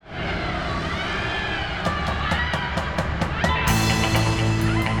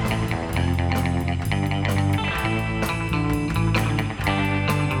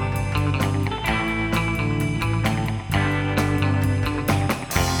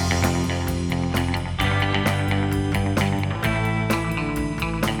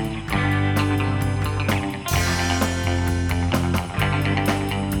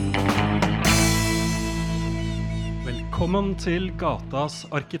Velkommen til Gatas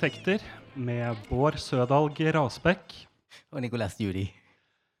arkitekter med Bård Sødal Grasbæk. Og Nicolas Juli.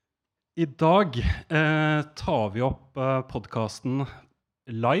 I dag tar vi opp podcasten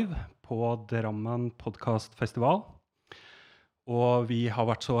live på Drammen Festival-spesial. Og vi har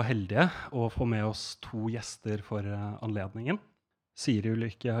vært så heldige å få med oss 2 gjester for anledningen. Siri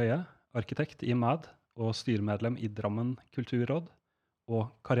Ulrikke Høye, arkitekt i MAD og styremedlem i Drammen kulturråd.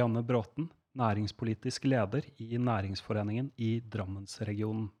 Og Karianne Braathen, næringspolitisk leder i næringsforeningen i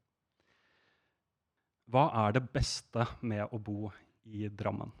Drammensregionen. Hva det beste med å bo i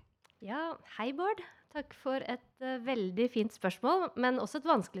Drammen? Ja, hei Bård. Takk for et veldig fint spørsmål, men også et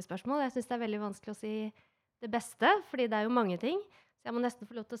vanskelig spørsmål. Jeg synes det veldig vanskelig å si det beste, fordi det jo mange ting. Så jeg må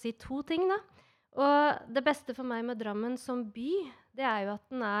nesten få lov til å si 2 ting da. Og det beste for meg med Drammen som by, det jo at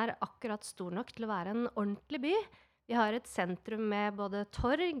den akkurat stor nok til å være en ordentlig by. Vi har et sentrum med både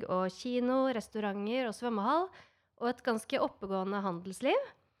torg og kino, restauranter og svømmehall, og et ganske oppegående handelsliv.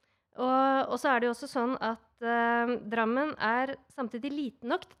 Og så det jo også sånn at Drammen samtidig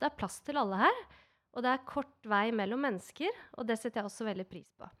liten nok, det plass til alle her, og det kort vei mellom mennesker, og det setter jeg også veldig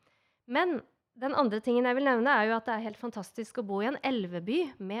pris på. Men den andre tingen jeg vil nevne jo at det helt fantastisk å bo i en elveby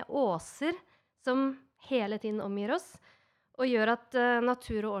med åser som hele tiden omgir oss, og gjør at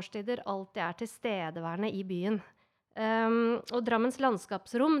natur og årstider alltid tilstedeværende i byen. Og Drammens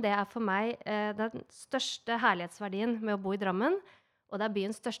landskapsrom, det for meg den største herlighetsverdien med å bo i Drammen, og det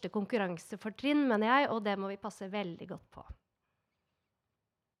byens største konkurransefortrinn, mener jeg, og det må vi passe veldig godt på.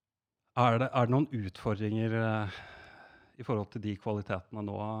 Det noen utfordringer i forhold til de kvalitetene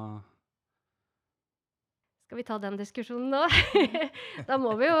nå? Skal vi ta den diskusjonen nå? Da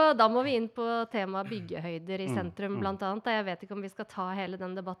må vi inn på tema byggehøyder i sentrum, blant annet. Jeg vet ikke om vi skal ta hele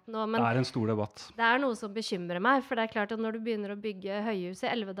den debatten nå, men det en stor debatt. Det noe som bekymrer meg, for det klart at når du begynner å bygge høyhus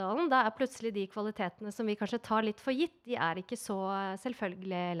i Elvedalen, da plutselig de kvalitetene som vi kanskje tar litt for gitt, de ikke så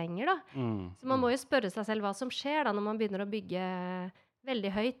selvfølgelig lenger da. Så man må jo spørre seg selv hva som skjer da når man begynner å bygge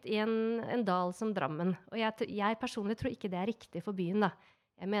veldig høyt i en dal som Drammen. Og jeg personlig tror ikke det riktig for byen da.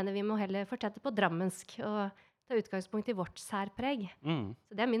 Jeg mener vi må heller fortsette på drammensk og ta utgangspunkt i vårt særpreg.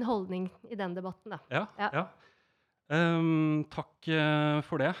 Så det min holdning i den debatten da. Ja. Takk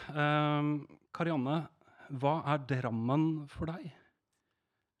for det. Karianne, hva Drammen for deg?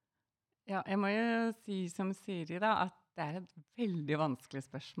 Ja, jeg må jo si som Siri da, at det et veldig vanskelig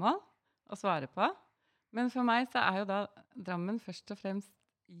spørsmål å svare på. Men for meg så jo da Drammen først og fremst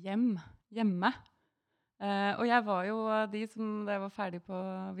hjemme. Og jeg var jo da jeg var ferdig på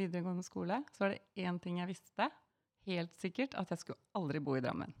videregående skole, så var det en ting jeg visste, helt sikkert, at jeg skulle aldri bo i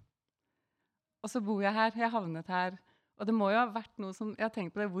Drammen. Og så bor jeg her, jeg havnet her, og det må jo ha vært noe som, jeg har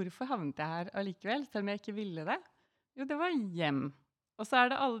tenkt på det, hvorfor havnet jeg her allikevel, selv om jeg ikke ville det? Jo, det var hjem. Og så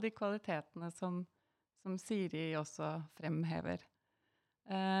det alle de kvalitetene som Siri også fremhever.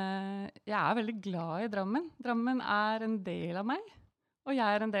 Jeg veldig glad i Drammen. Drammen en del av meg, og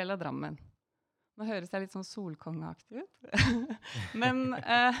jeg en del av Drammen. Nå høres jeg litt sånn solkongeaktig ut. Men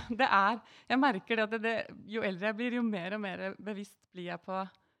jeg merker det at jo eldre jeg blir, jo mer og mer bevisst blir jeg på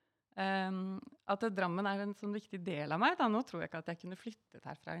at Drammen en sånn viktig del av meg. Da. Nå tror jeg ikke at jeg kunne flyttet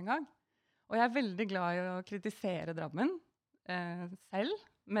herfra en gang. Og jeg veldig glad i å kritisere Drammen selv,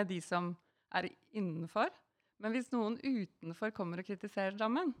 med de som innenfor. Men hvis noen utenfor kommer og kritiserer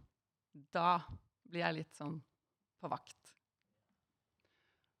Drammen, da blir jeg litt sånn på vakt.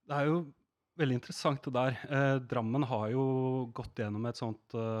 Det jo veldig interessant det der. Drammen har jo gått gjennom et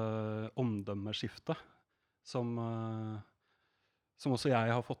sånt omdømmeskifte som også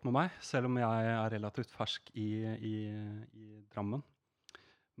jeg har fått med meg, selv om jeg relativt fersk i Drammen.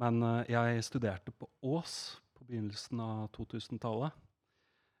 Men jeg studerte på Ås på begynnelsen av 2000-tallet.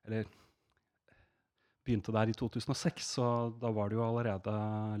 Eller begynte der i 2006, så da var det jo allerede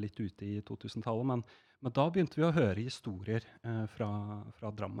litt ute i 2000-tallet. Men da begynte vi å høre historier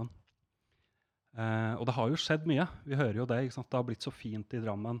fra Drammen. Og det har jo skjedd mye. Vi hører jo det, ikke sant? Det har blitt så fint i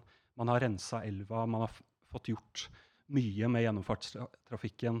Drammen. Man har renset elva, man har fått gjort mye med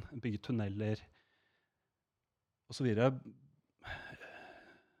gjennomfartstrafikken, bygget tunneler, og så videre.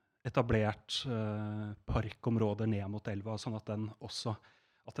 Etablert parkområder ned mot elva, sånn at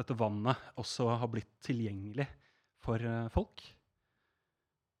dette vannet også har blitt tilgjengelig for folk.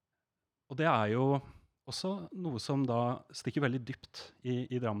 Og det jo også noe som da stikker veldig dypt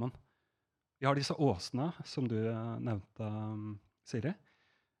i Drammen. Vi har disse åsene, som du nevnte, Siri.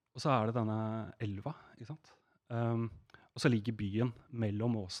 Og så det denne elva, ikke sant? Og så ligger byen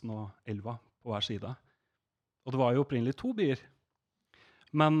mellom åsen og elva på hver side. Og det var jo opprinnelig 2 byer.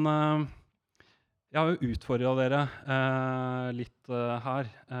 Men jeg har jo utfordret dere litt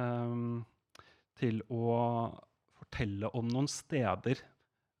her til å fortelle om noen steder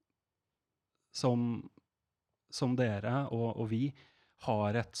som dere og vi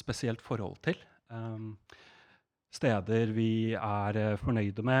har et spesielt forhold til. Steder vi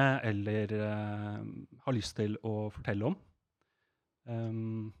fornøyde med, eller har lyst til å fortelle om.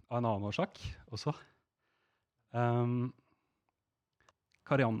 Av en annen årsak også.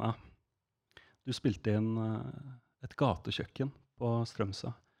 Karianne, du spilte inn et gatekjøkken på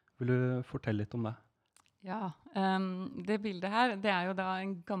Strømsø. Vil du fortelle litt om det? Ja, det bildet her, det jo da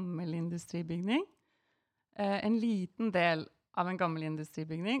en gammel industribygning. En liten del av en gammel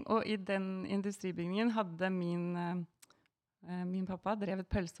industribygning, og i den industribygningen hadde min pappa drevet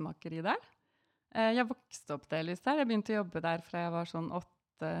pølsemakeri der. Jeg vokste opp delvis der. Jeg begynte å jobbe der fra jeg var sånn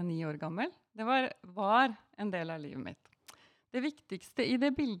 8-9 år gammel. Det var en del av livet mitt. Det viktigste i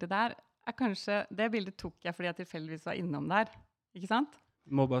det bildet der kanskje, det bildet tok jeg fordi jeg tilfeldigvis var innom der. Ikke sant?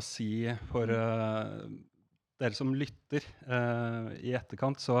 Jeg må bare si for dere som lytter i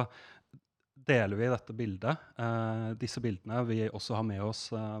etterkant, så deler vi dette bildet. Disse bildene vi også har med oss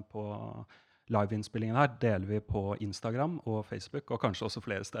på liveinnspillingen her, deler vi på Instagram og Facebook, og kanskje også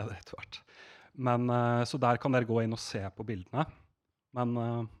flere steder etter hvert. Men, så der kan dere gå inn og se på bildene. Men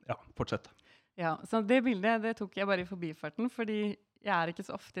ja, fortsett. Ja, så det bildet det tok jeg bare i forbifarten, fordi jeg ikke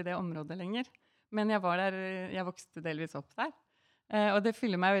så ofte i det området lenger. Men jeg var der, jeg vokste delvis opp der. Og det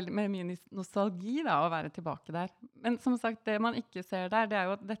fyller meg veldig med mye nostalgi da, å være tilbake der. Men som sagt, det man ikke ser der, det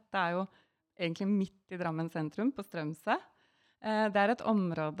jo at dette jo egentlig midt i Drammen sentrum, på Strømsø. Det et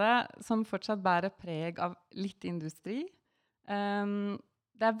område som fortsatt bærer preg av litt industri.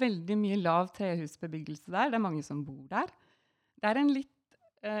 Det veldig mye lav trehusbebyggelse der. Det mange som bor der. Det en litt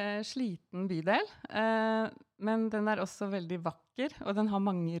sliten bydel, men den også veldig vakker, og den har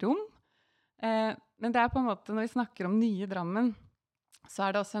mange rom. Men det på en måte, når vi snakker om nye Drammen,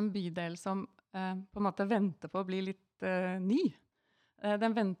 så det også en bydel som på en måte venter på å bli litt ny.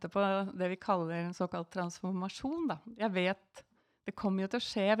 Den venter på det vi kaller en såkalt transformasjon. Da. Jeg vet, det kommer jo til å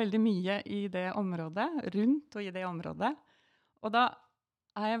skje veldig mye i det området, rundt og i det området. Og da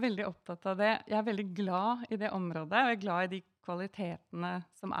jeg veldig opptatt av det. Jeg veldig glad i det området, og jeg glad i de kvalitetene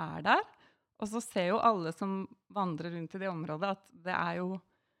som der. Og så ser jo alle som vandrer rundt i det området at det jo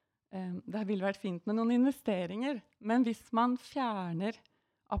det ville vært fint med noen investeringer, men hvis man fjerner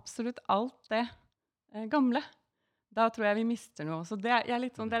absolutt alt det gamle, da tror jeg vi mister noe. Så det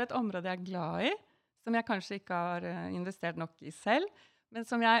litt sånn, det et område jeg glad i, som jeg kanskje ikke har investert nok i selv, men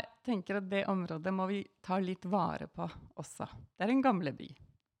som jeg tenker at det området må vi ta litt vare på også. Det en gamle by.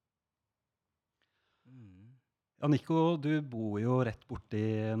 Ja, Nico, du bor jo rett borti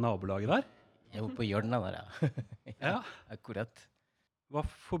nabolaget der. Jeg bor på hjørnet der, ja. Ja. Akkurat. Hva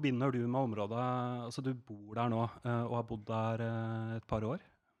forbinder du med området? Altså, du bor der nå, og har bodd der et par år.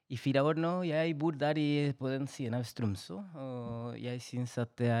 I 4 år nå. Jeg bor der på den siden av Strømsø, og jeg synes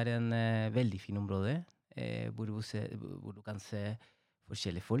at det en veldig fin område, hvor du kan se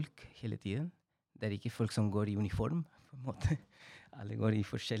forskjellige folk hele tiden. Det ikke folk som går i uniform, på en måte. Alle går i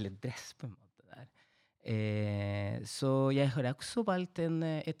forskjellig dress, på en måte der. Så jeg har også valgt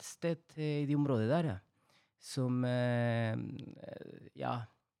et sted i det området der, som ja,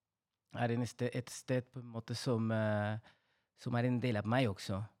 et sted på en måte som en del av meg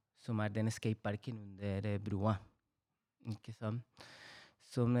også, som denne skateparken under broa, ikke sant?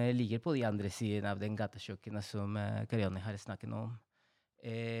 Som ligger på de andre siden av den gatekjøkkenet som Karianne har snakket om.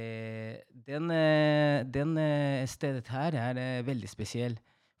 Den stedet her veldig spesiell,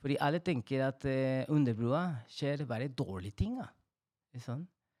 fordi alle tenker at under broa skjer bare dårlige ting, ikke sant?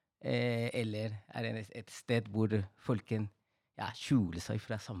 Eller det et sted hvor folken skjuler seg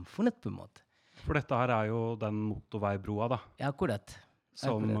fra samfunnet på en måte. For dette her jo den motorveibroa da. Ja, akkurat.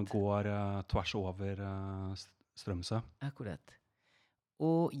 Som går tvers over Strømsø. Akkurat.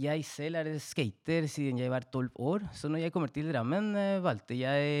 Og jeg selv skater siden jeg var 12 år, så når jeg kommer til Drammen, valgte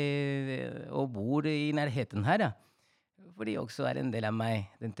jeg å bo i nærheten her, fordi også en del av meg,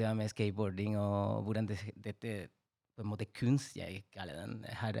 den tema med skateboarding og hvordan dette på en måte kunst, jeg kaller den,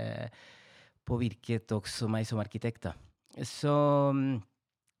 har påvirket også meg som arkitekt. Så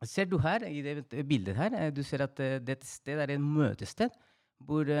ser du her, i det bildet her, du ser at dette sted en møtested,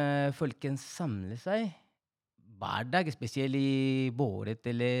 hvor folken samler seg hver dag, spesielt i våret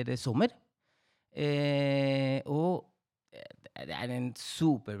eller sommer. Og det en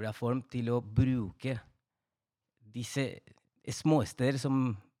superbra form til å bruke disse små steder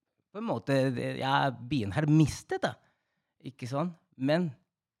som på en måte, byen har mistet, ikke sånn? Men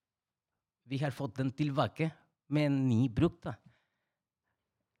vi har fått den tilbake med en ny bruk,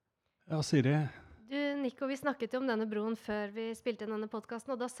 Ja, Siri. Du Nico, vi snakket jo om denne broen før vi spilte inn denne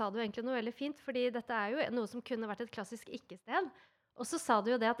podcasten, og da sa du egentlig noe veldig fint, fordi dette jo noe som kunne vært et klassisk ikke-sted. Og så sa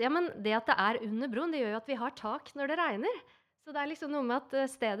du jo det at, ja, men det at det under broen, det gjør jo at vi har tak når det regner. Så det liksom noe med at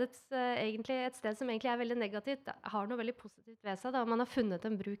et sted som egentlig veldig negativt, har noe veldig positivt ved seg, da. Man har funnet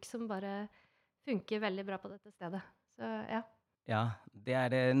en bruk som bare funker veldig bra på dette stedet. Så, ja. Ja,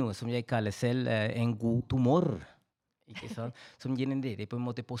 det noe som jeg kaller selv en god humor, ikke sant? Som genererer på en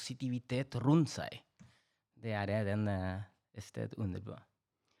måte positivitet rundt seg. Det den sted under brua.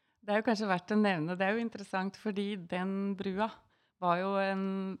 Det jo kanskje verdt å nevne, det jo interessant, fordi den brua var jo en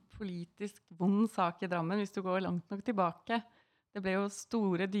politisk vond sak i Drammen, hvis du går langt nok tilbake. Det ble jo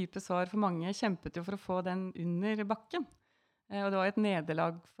store, dype sår for mange, kjempet jo for å få den under bakken. Og det var et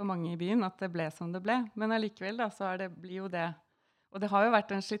nederlag for mange i byen at det ble som det ble. Men allikevel da, så blir jo det. Og det har jo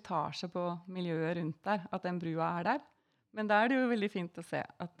vært en slitasje på miljøet rundt der, at den brua der. Men da det jo veldig fint å se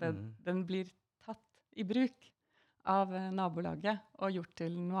at den blir tatt i bruk av nabolaget og gjort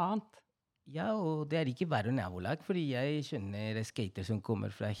til noe annet. Ja, og det ikke bare nabolag, fordi jeg skjønner skater som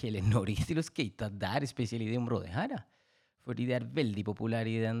kommer fra hele Norge til å skate der, spesielt i det området her. Da. Fordi det veldig populær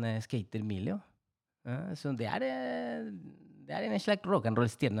i den skatermiljøet. Så det en slags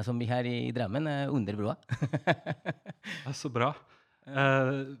rock'n'roll-stjerne som vi har i Drammen under broa. Det så bra.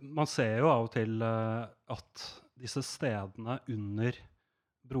 Man ser jo av og til at disse stedene under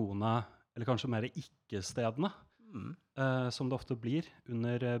broene, eller kanskje mer ikke-stedene, som det ofte blir,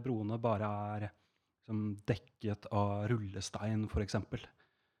 under broene bare som dekket av rullestein, for eksempel.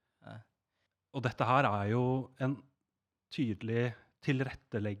 Og dette her jo en tydelig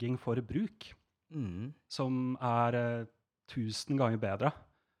tilrettelegging for bruk, som 1000 ganger bedre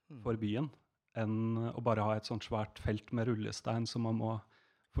for byen enn å bare ha et sånt svært felt med rullestein som man må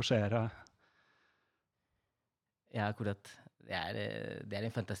forsere. Ja, akkurat. Det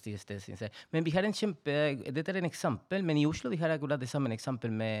en fantastisk sted, synes jeg. Men vi har dette en eksempel, men i Oslo vi har akkurat det samme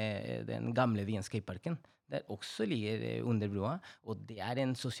eksempel med den gamle Vienskeiparken. Der også ligger under broa, og det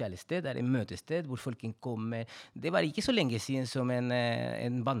en sosialt sted, det en møtested hvor folk kommer. Det var ikke så lenge siden som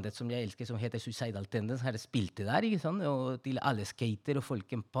en bandet som jeg elsker, som heter Suicidal Tendencies, har spilt der, ikke sant? Og til alle skater og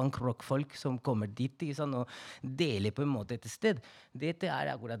folk, punk-rock-folk som kommer dit, ikke sant? Og deler på en måte et sted. Dette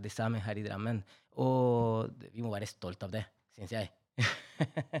akkurat det samme her i Drammen, og vi må være stolt av det, synes jeg.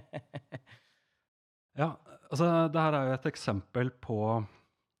 Ja, altså det her jo et eksempel på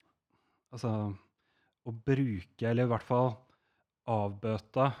å bruke, eller i hvert fall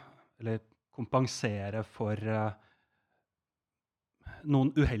avbøte, eller kompensere for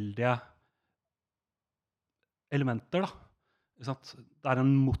noen uheldige elementer, da. Ikke sant? Det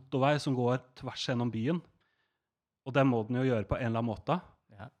en motorvei som går tvers gjennom byen, og det må den jo gjøre på en eller annen måte.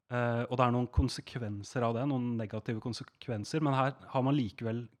 Ja. Og det noen konsekvenser av det, noen negative konsekvenser, men her har man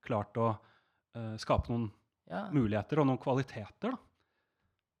likevel klart å skape noen muligheter og noen kvaliteter, da.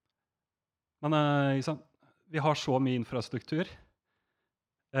 Men vi har så mye infrastruktur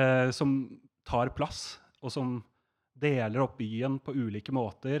som tar plass, og som deler opp byen på ulike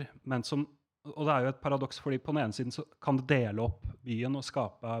måter, men og det jo et paradoks, fordi på den ene siden så kan det dele opp byen og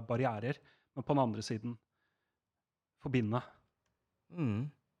skape barrierer, men på den andre siden forbinde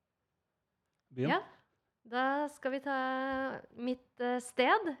byen. Ja, da skal vi ta mitt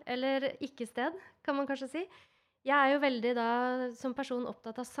sted, eller ikke-sted, kan man kanskje si. Jeg jo veldig da som person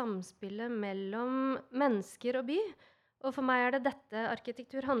opptatt av samspillet mellom mennesker og by. Og for meg det dette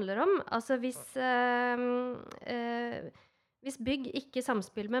arkitektur handler om. Altså hvis bygg ikke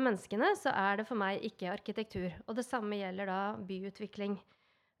samspiller med menneskene, så det for meg ikke arkitektur. Og det samme gjelder da byutvikling.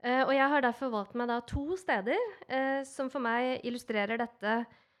 Og jeg har derfor valgt meg da 2 steder som for meg illustrerer dette,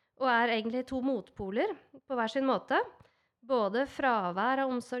 og egentlig 2 motpoler på hver sin måte. Både fravær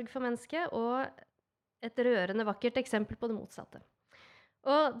av omsorg for mennesket og et rørende vakkert eksempel på det motsatte.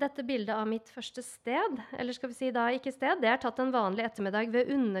 Og dette bildet av mitt første sted, eller skal vi si da ikke sted, det tatt en vanlig ettermiddag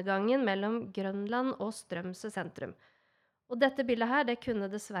ved undergangen mellom Grønland og Strømsø sentrum. Og dette bildet her, det kunne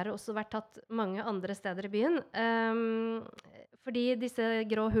dessverre også vært tatt mange andre steder i byen. Fordi disse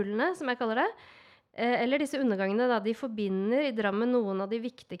grå hullene, som jeg kaller det, eller disse undergangene, da, de forbinder i Drammen noen av de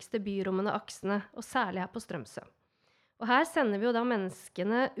viktigste byrommene og aksene, og særlig her på Strømsø. Og her sender vi jo da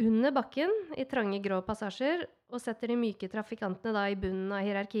menneskene under bakken i trange grå passasjer, og setter de myke trafikantene da i bunnen av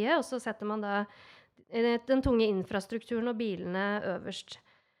hierarkiet, og så setter man da den tunge infrastrukturen og bilene øverst.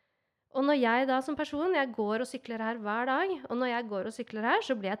 Og når jeg da som person, jeg går og sykler her hver dag, og når jeg går og sykler her,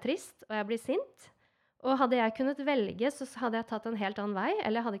 så blir jeg trist, og jeg blir sint. Og hadde jeg kunnet velge, så hadde jeg tatt en helt annen vei,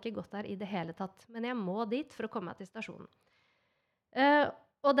 eller jeg hadde ikke gått der i det hele tatt. Men jeg må dit for å komme meg til stasjonen.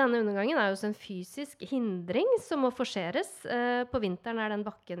 Og Og denne undergangen jo også en fysisk hindring som må forseres. På vinteren den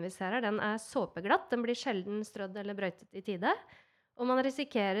bakken vi ser her, den såpeglatt. Den blir sjelden strødd eller brøytet i tide. Og man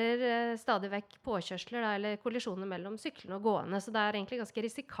risikerer stadig vekk påkjørsler eller kollisjoner mellom syklene og gående. Så det egentlig ganske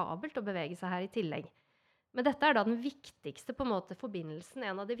risikabelt å bevege seg her i tillegg. Men dette da den viktigste på en måte forbindelsen,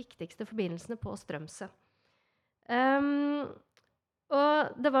 en av de viktigste forbindelsene på Strømsø.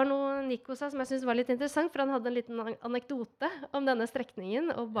 Og det var noe Nico sa som jeg synes var litt interessant, for han hadde en liten anekdote om denne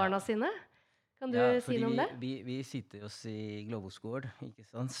strekningen og barna sine. Kan du si noe om det? Vi sitter oss i Globusgård, ikke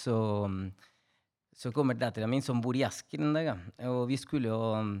sant? Så kommer datteren min som bor i Asker den dagen, og vi skulle jo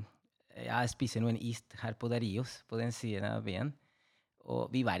spise noen is her på Darius, på den siden av byen,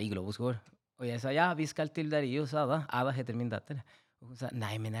 og vi var i Globusgård. Og jeg sa, ja, vi skal til Darius, Ada. Ada heter min datter. Og hun sa,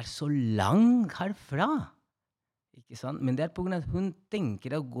 nei, men så lang herfra. Ikke sant? Men det på grunn av at hun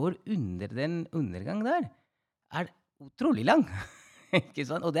tenker og går under den undergang der. Utrolig lang. Ikke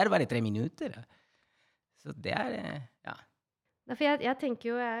sant? Og det bare 3 minutter. Så det ja. For jeg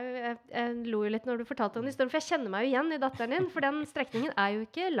tenker jo, jeg lo jo litt når du fortalte om den historien, for jeg kjenner meg jo igjen i datteren din, for den strekningen jo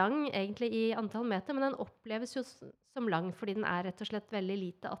ikke lang egentlig i antall meter, men den oppleves jo som lang, fordi den rett og slett veldig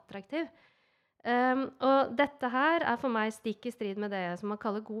lite attraktiv. Og dette her for meg stikk i strid med det som man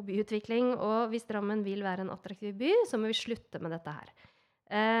kaller god byutvikling, og hvis Drammen vil være en attraktiv by, så må vi slutte med dette her.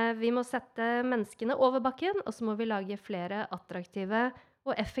 Vi må sette menneskene over bakken, og så må vi lage flere attraktive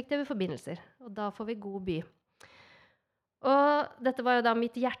og effektive forbindelser, og da får vi god by. Og dette var jo da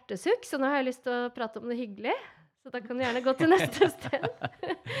mitt hjertesukk, så nå har jeg lyst til å prate om det hyggelig, så da kan du gjerne gå til neste sted.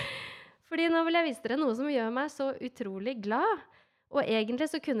 Fordi nå vil jeg vise dere noe som gjør meg så utrolig glad. Og egentlig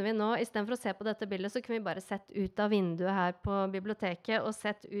så kunne vi nå, i stedet for å se på dette bildet, så kunne vi bare sett ut av vinduet her på biblioteket og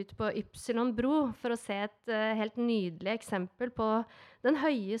sett ut på Y-bro for å se et helt nydelig eksempel på den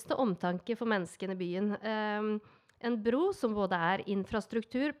høyeste omtanke for menneskene i byen. En bro som både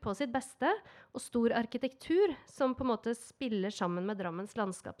infrastruktur på sitt beste og stor arkitektur som på en måte spiller sammen med Drammens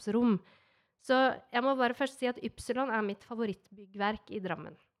landskapsrom. Så jeg må bare først si at Y mitt favorittbyggverk i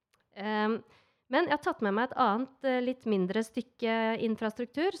Drammen. Men jeg har tatt med meg et annet, litt mindre stykke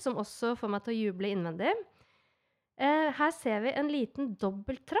infrastruktur, som også får meg til å juble innvendig. Her ser vi en liten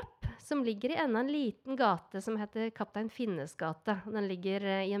dobbelttrapp som ligger i enda en liten gate som heter Kaptein Finnes gate. Den ligger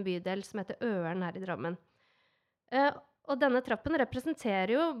i en bydel som heter Øren her i Drammen. Og denne trappen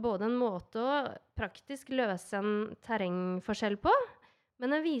representerer jo både en måte å praktisk løse en terrengforskjell på,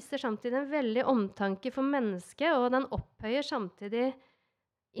 men den viser samtidig en veldig omtanke for mennesket, og den opphøyer samtidig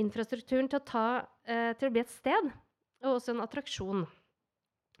infrastrukturen til å bli et sted, og også en attraksjon.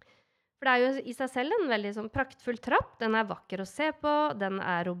 For det jo i seg selv en veldig sånn praktfull trapp, den vakker å se på, den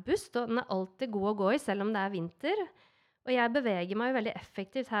robust, og den alltid god å gå i, selv om det vinter. Og jeg beveger meg jo veldig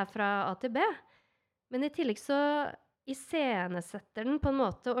effektivt her fra A til B. Men i tillegg så iscenesetter den på en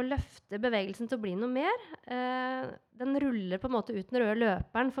måte og løfter bevegelsen til å bli noe mer. Den ruller på en måte ut den røde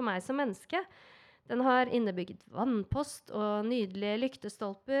løperen for meg som menneske. Den har innebygget vannpost og nydelige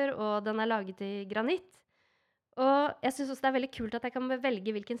lyktestolper, og den laget i granitt. Og jeg synes også det veldig kult at jeg kan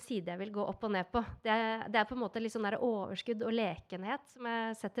velge hvilken side jeg vil gå opp og ned på. Det på en måte litt sånn der overskudd og lekenhet som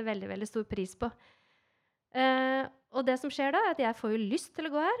jeg setter veldig, veldig stor pris på. Og det som skjer da, at jeg får jo lyst til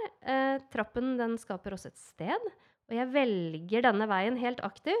å gå her. Trappen den skaper også et sted, og jeg velger denne veien helt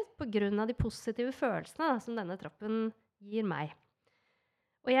aktivt på grunn av de positive følelsene som denne trappen gir meg.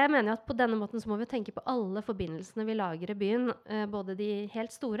 Og jeg mener jo at på denne måten så må vi tenke på alle forbindelsene vi lager i byen, både de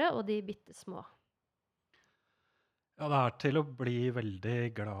helt store og de bittesmå. Ja, det til å bli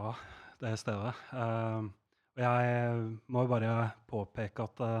veldig glad det stedet. Og jeg må bare påpeke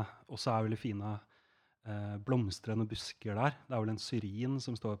at det også veldig fine blomstrende busker der. Det vel en syrin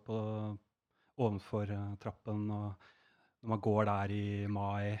som står ovenfor trappen, og når man går der i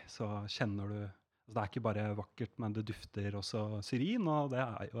mai, så kjenner du det ikke bare vakkert, men det dufter også syrin, og det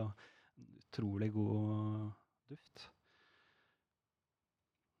jo en utrolig god duft.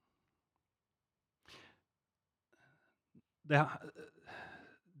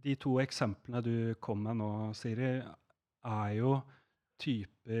 De 2 eksemplene du kom med nå, Siri, jo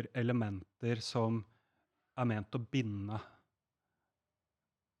typer elementer som ment å binde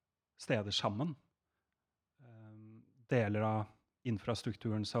steder sammen. Deler av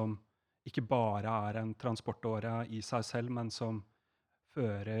infrastrukturen som ikke bare en transportåre i seg selv, men som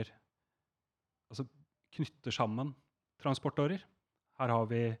knytter sammen transportårer. Her har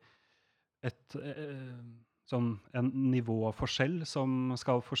vi en nivåforskjell som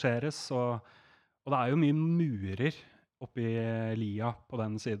skal forseres, og det jo mye murer oppe i lia på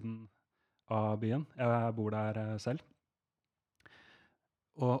den siden av byen. Jeg bor der selv.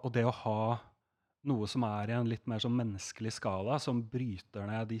 Og det å ha noe som i en litt mer sånn menneskelig skala, som bryter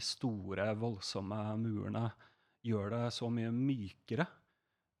ned de store, voldsomme murene, gjør det så mye mykere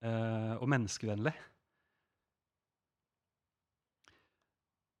og menneskevennlig.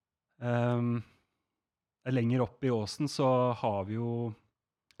 Lenger opp i åsen så har vi jo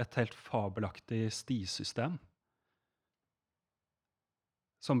et helt fabelaktig stisystem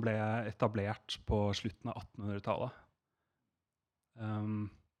som ble etablert på slutten av 1800-tallet.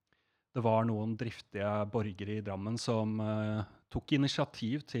 Det var noen driftige borgere i Drammen som tok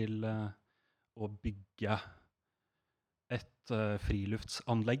initiativ til å bygge et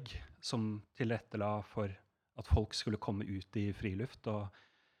friluftsanlegg som tilrettela for at folk skulle komme ut i friluft og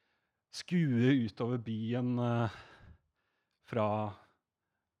skue utover byen fra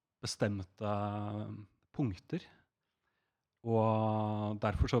bestemte punkter. Og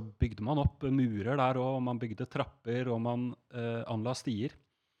derfor så bygde man opp murer der, og man bygde trapper, og man anla stier.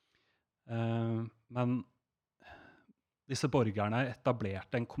 Men disse borgerne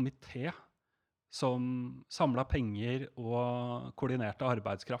etablerte en komité som samlet penger og koordinerte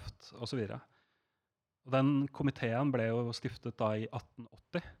arbeidskraft og så videre. Og den komiteen ble jo stiftet da i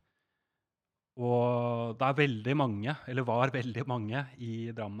 1880. Og det veldig mange, eller var veldig mange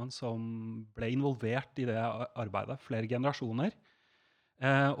i Drammen som ble involvert i det arbeidet, flere generasjoner.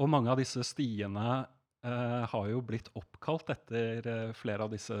 Og mange av disse stiene har jo blitt oppkalt etter flere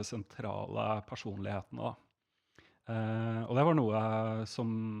av disse sentrale personlighetene. Og det var noe som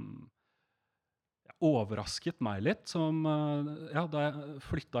overrasket meg litt, da jeg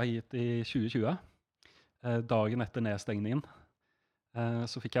flyttet hit i 2020, dagen etter nedstengningen.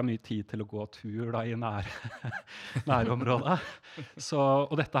 Så fikk jeg mye tid til å gå tur da, i nærområdet.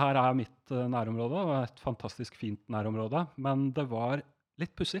 Og dette her mitt nærområde, og et fantastisk fint nærområde. Men det var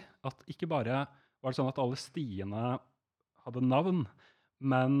litt pussig at ikke bare var det sånn at alle stiene hadde navn,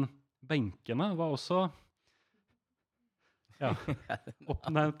 men benkene var også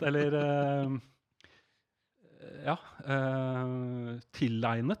oppnevnt, eller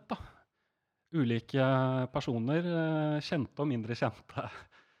tilegnet da. Ulike personer, kjente og mindre kjente.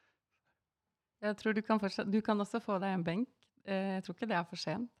 Jeg tror du kan også få deg en benk. Jeg tror ikke det for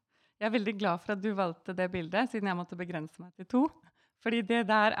sent. Jeg veldig glad for at du valgte det bildet, siden jeg måtte begrense meg til 2. Fordi det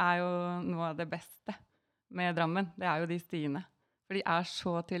der jo noe av det beste med Drammen. Det jo de stiene. For de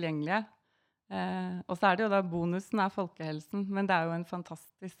så tilgjengelige. Og så det jo da bonusen folkehelsen, men det jo en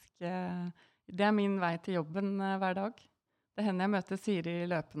fantastisk... Det min vei til jobben hver dag. Det hender jeg møter Siri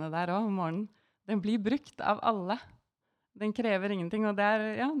løpende der også om morgenen. Den blir brukt av alle. Den krever ingenting, og det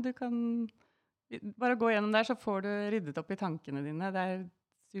du kan bare gå gjennom der, så får du ryddet opp i tankene dine. Det et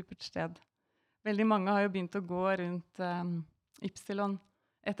supert sted. Veldig mange har jo begynt å gå rundt Ypsilon.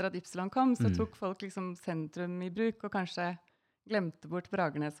 Etter at Ypsilon kom, så tok folk liksom sentrum i bruk, og kanskje glemte bort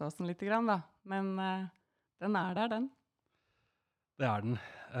Bragernesåsen litt grann, da. Men den der, den. Det den.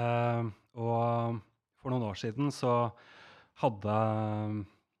 Og for noen år siden så hadde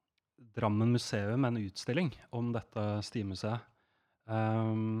Drammen museum en utstilling om dette stimuseet.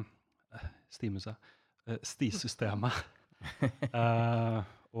 Stisystemet.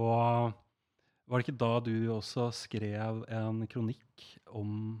 Og var det ikke da du også skrev en kronikk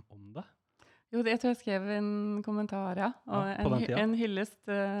om det? Jo, jeg tror jeg skrev en kommentar, og en hyllest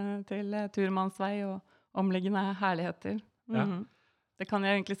til Turmannsvei og omliggende herligheter. Det kan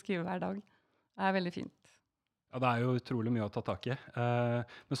jeg egentlig skrive hver dag. Det veldig fint. Ja, det jo utrolig mye å ta tak i.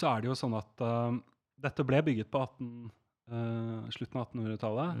 Men så det jo sånn at dette ble bygget på slutten av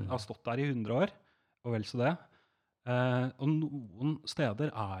 1800-tallet. Har stått der i 100 år, og vel så det. Og noen steder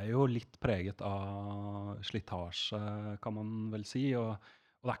jo litt preget av slitasje, kan man vel si. Og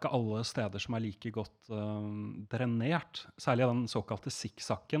det ikke alle steder som like godt drenert. Særlig den såkalte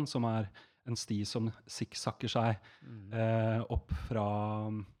sikksakken, som en sti som sikksakker seg opp fra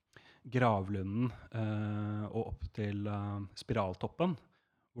Gravlunden og opp til spiraltoppen,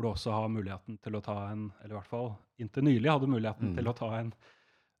 hvor du også har muligheten til å ta eller i hvert fall inntil nylig hadde muligheten til å ta en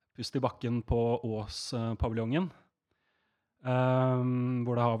pust i bakken på Ås-paviljongen,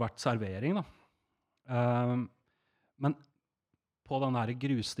 hvor det har vært servering. Men på den her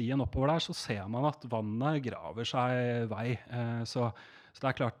grusstien oppover der så ser man at vannet graver seg vei. Så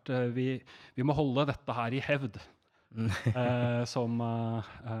det klart, vi må holde dette her i hevd. Som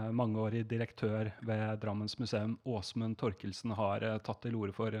mangeårig direktør ved Drammens museum, Åsmund Torkelsen, har tatt til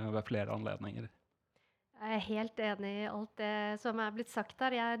orde for ved flere anledninger. Jeg helt enig i alt det som blitt sagt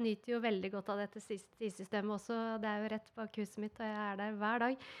her. Jeg nyter jo veldig godt av dette stisystemet også. Det jo rett bak huset mitt, og jeg der hver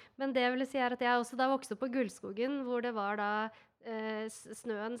dag. Men det jeg vil si at jeg også da vokste på Gullskogen, hvor det var da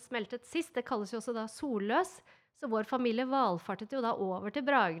snøen smeltet sist. Det kalles jo også da solløs. Så vår familie valfartet jo da over til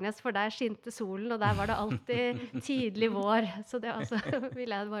Bragernes, for der skinte solen, og der var det alltid tidlig vår. Så det også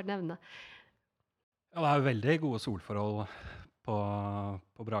vil jeg bare nevne. Ja, det er jo veldig gode solforhold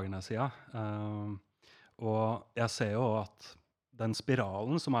på Bragernes-sida. Og jeg ser jo at den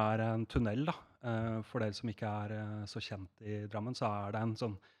spiralen som er en tunnel, da, for dere som ikke er så kjent i Drammen, så er det en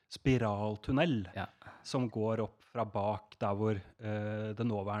sånn spiraltunnel som går opp fra bak der hvor det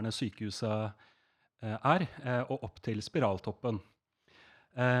nåværende sykehuset er, og opp til spiraltoppen.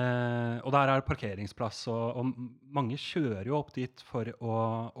 Og der er det parkeringsplass, og mange kjører jo opp dit for å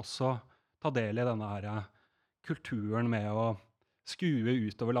også ta del i denne her kulturen med å skue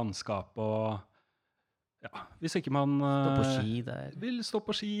utover landskapet, og hvis ikke man Stå på ski der. vil stå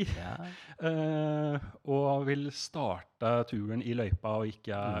på ski, Ja. og vil starte turen i løypa og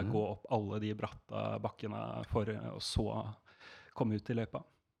ikke gå opp alle de bratte bakkene for å så komme ut i løypa.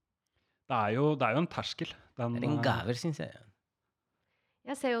 Det er jo en terskel. Det er en gaver, synes jeg.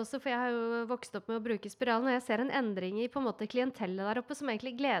 Jeg ser jo også, for jeg har jo vokst opp med å bruke spiralen, og jeg ser en endring i på en måte klientellet der oppe, som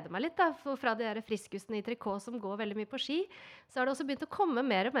egentlig gleder meg litt, da. For fra de der friskusene i trikot som går veldig mye på ski, så har det også begynt å komme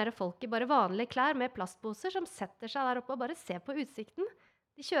mer og mer folk i bare vanlige klær med plastposer, som setter seg der oppe og bare ser på utsikten.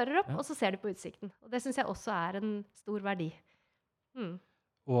 De kjører opp, og så ser de på utsikten. Og det synes jeg også er en stor verdi.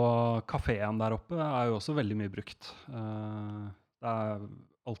 Og kaféen der oppe er jo også veldig mye brukt. Det er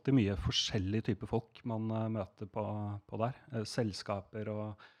alltid mye forskjellige typer folk man møter på der. Selskaper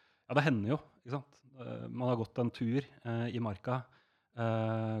og... Ja, det hender jo, ikke sant? Man har gått en tur i marka.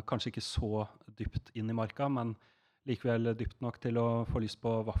 Kanskje ikke så dypt inn i marka, men likevel dypt nok til å få lyst på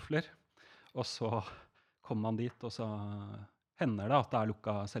vafler. Og så kommer man dit, og så hender det at det er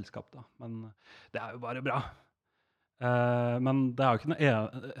lukket selskap da. Men det er jo bare bra. Men det er jo ikke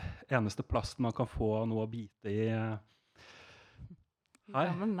den eneste plass man kan få noe å bite i her.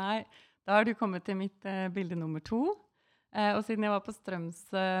 Ja, men nei, da har du kommet til mitt bilde nummer 2. Og siden jeg var på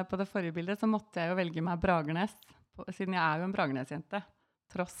Strøms på det forrige bildet, så måtte jeg jo velge meg Bragernes, siden jeg er jo en Bragernes-jente,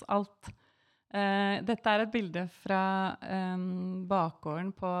 tross alt. Dette er et bilde fra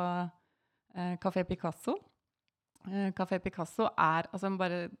bakgården på Café Picasso. Café Picasso er, altså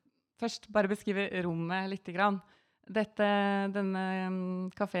først bare beskrive rommet litt grann.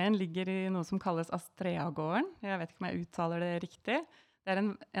 Denne kaféen ligger i noe som kalles Astrea-gården. Jeg vet ikke om jeg uttaler det riktig. Det er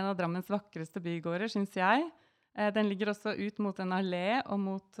en av Drammens vakreste bygårder, synes jeg. Den ligger også ut mot en allé og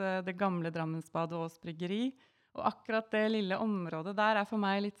mot det gamle Drammensbadet og Ås bryggeri. Og akkurat det lille området der er for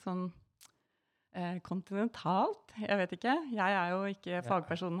meg litt sånn kontinentalt. Jeg vet ikke. Jeg er jo ikke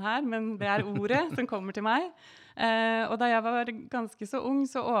fagpersonen her, men det er ordet som kommer til meg. Og da jeg var ganske så ung,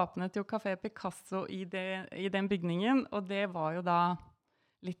 så åpnet jo Café Picasso i den bygningen, og det var jo da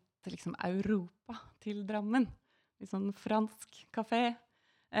litt liksom Europa til Drammen. Litt sånn fransk kafé.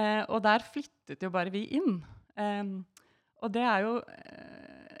 Og der flyttet jo bare vi inn. Og det er jo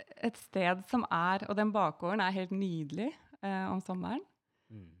et sted som og den bakgården er helt nydelig om sommeren.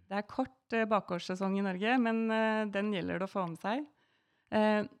 Det er kort bakgårdssesong i Norge, men den gjelder det å få med seg.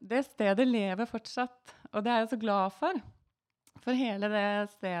 Det stedet lever fortsatt, og det er jeg så glad for. For hele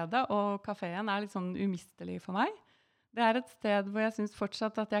det stedet og kaféen er litt sånn umistelig for meg. Det er et sted hvor jeg synes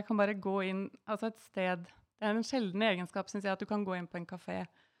fortsatt at jeg kan bare gå inn, altså et sted, det er en sjelden egenskap, synes jeg, at du kan gå inn på en kafé,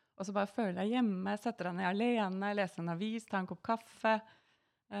 og så bare føle deg hjemme, sette deg ned alene, lese en avis, ta en kopp kaffe.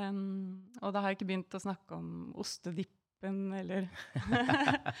 Og da har jeg ikke begynt å snakke om ostedippen, eller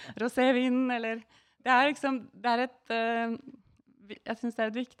rosévin, eller... Det er liksom, jeg synes det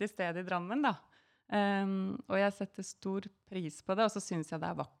er et viktig sted i Drammen, da. Og jeg setter stor pris på det, og så synes jeg det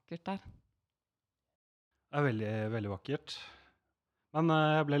er vakkert der. Det er veldig, veldig vakkert. Men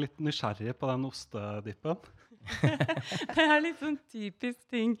jeg ble litt nysgjerrig på den ostedippen. Det er litt sånn typisk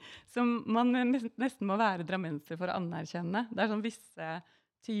ting som man nesten må være drammenser for å anerkjenne. Det er sånn visse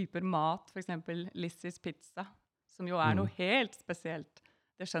typer mat, for eksempel Lissis pizza, som jo er noe helt spesielt.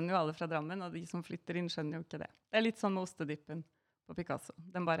 Det skjønner jo alle fra Drammen, og de som flytter inn skjønner jo ikke det. Det er litt sånn med ostedippen på Picasso.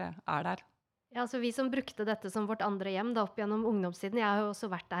 Den bare er der. Ja, altså vi som brukte dette som vårt andre hjem da, opp gjennom ungdomstiden, jeg har jo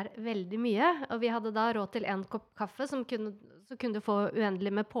også vært der veldig mye, og vi hadde da råd til en kopp kaffe, så kunne du få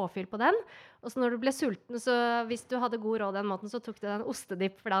uendelig med påfyll på den, og så når du ble sulten, så hvis du hadde god råd den måten, så tok du en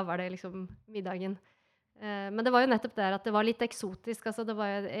ostedipp, for da var det liksom middagen. Men det var jo nettopp der at det var litt eksotisk, altså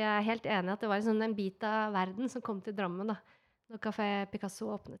jeg er helt enig at det var en bit av verden som kom til Drammen da, når Café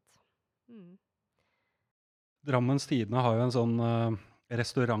Picasso åpnet. Drammens Tidende har jo en sånn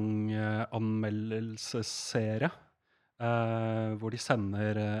restaurantanmeldelsesserie, hvor de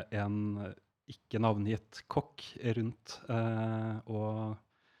sender en ikke navngitt kokk rundt, og,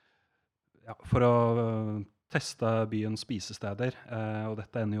 ja, for å teste byens spisesteder, og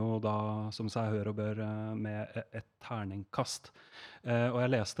dette ender jo da, som seg hør og bør, med et terningkast. Og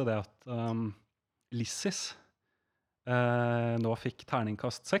jeg leste det at Lissis nå fikk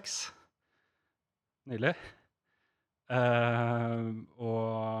terningkast 6, nylig.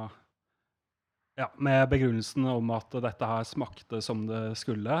 Og ja, med begrunnelsen om at dette her smakte som det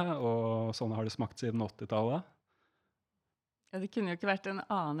skulle, og sånn har det smakt siden 80-tallet. Ja, det kunne jo ikke vært en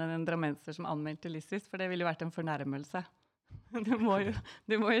annen enn en drammenser som anmeldte Lissis, for det ville jo vært en fornærmelse. Du må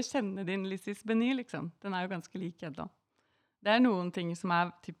jo kjenne din Lissis-meny, liksom. Den er jo ganske lik enda. Det er noen ting som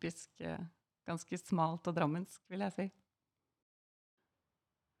er typisk ganske smalt og drammensk, vil jeg si.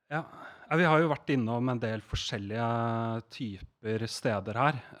 Ja, vi har jo vært innom en del forskjellige typer steder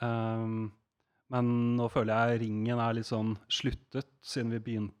her. Men nå føler jeg ringen er litt sånn sluttet, siden vi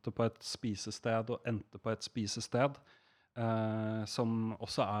begynte på et spisested og endte på et spisested, som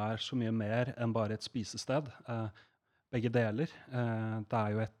også er så mye mer enn bare et spisested. Begge deler. Det er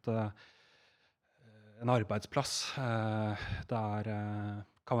jo en arbeidsplass. Det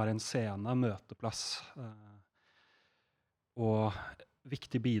kan være en scene, møteplass, og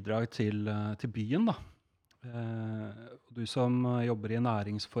viktig bidrag til byen, da. Du som jobber i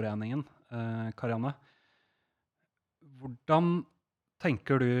næringsforeningen, Karianne, hvordan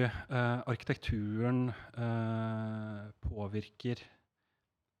tenker du arkitekturen påvirker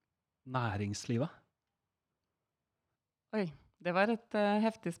næringslivet? Oi, det var et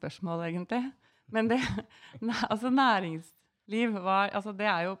heftig spørsmål egentlig. Men altså næringsliv det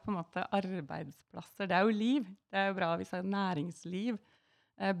er jo på en måte arbeidsplasser. Det er jo liv. Det er jo bra hvis det er næringsliv.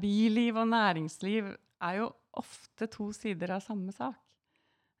 Byliv og næringsliv er jo ofte to sider av samme sak.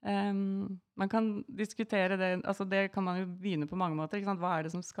 Man kan diskutere det, altså det kan man jo begynne på mange måter, ikke sant? Hva er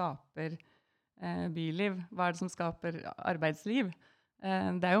det som skaper byliv? Hva er det som skaper arbeidsliv?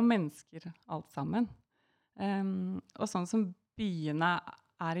 Det er jo mennesker alt sammen. Og sånn som byene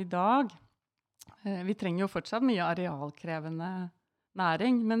er i dag, vi trenger jo fortsatt mye arealkrevende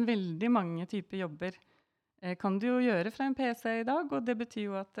næring, men veldig mange typer jobber kan du jo gjøre fra en PC i dag, og det betyr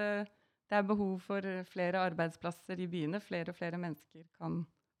jo at det er behov for flere arbeidsplasser i byene. Flere og flere mennesker kan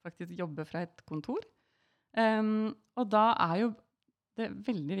faktisk jobbe fra et kontor. Og da er jo det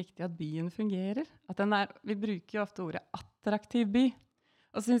veldig viktig at byen fungerer. At vi bruker jo ofte ordet attraktiv by.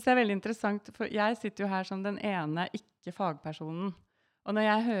 Og så synes jeg det er veldig interessant, for jeg sitter jo her som den ene ikke-fagpersonen. Og når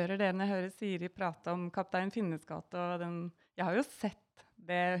jeg hører Siri prate om Kaptein Finnes gate, jeg har jo sett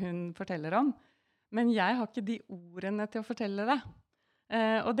det hun forteller om, men jeg har ikke de ordene til å fortelle det.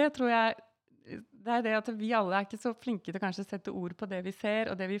 Og det tror jeg, det er det at vi alle er ikke så flinke til å kanskje sette ord på det vi ser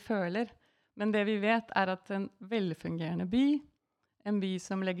og det vi føler. Men det vi vet er at en velfungerende by, en by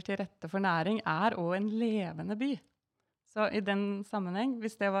som legger til rette for næring, er også en levende by. Så i den sammenheng,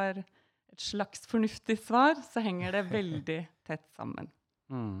 hvis det var et slags fornuftig svar, så henger det veldig tett sammen.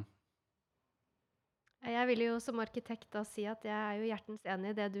 Mm. Jeg vil jo som arkitekt da si at jeg er jo hjertens enig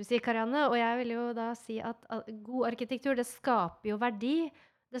i det du sier, Karianne, og jeg vil jo da si at god arkitektur, det skaper jo verdi,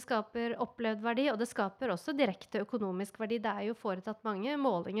 det skaper opplevd verdi, og det skaper også direkte økonomisk verdi. Det er jo foretatt mange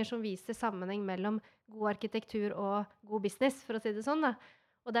målinger som viser sammenheng mellom god arkitektur og god business, for å si det sånn da.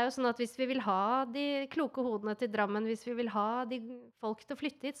 Og det er jo sånn at hvis vi vil ha de kloke hodene til Drammen, hvis vi vil ha de folk til å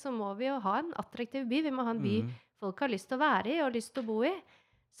flytte hit, så må vi jo ha en attraktiv by. Vi må ha en by folk har lyst til å være i og lyst til å bo i.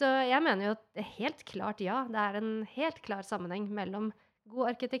 Så jeg mener jo at det er helt klart ja. Det er en helt klar sammenheng mellom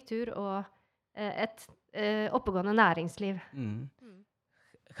god arkitektur og et oppegående næringsliv.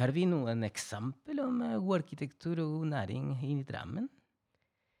 Har vi noen eksempel om god arkitektur og god næring i Drammen?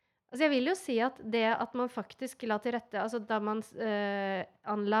 Altså jeg vil jo si at det at man faktisk la til rette, altså da man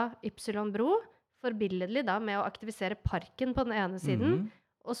anla Ypsilon-bro, forbilledlig da med å aktivisere parken på den ene siden,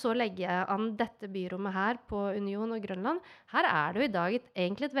 og så legge an dette byrommet her på Union og Grønland. Her er det jo i dag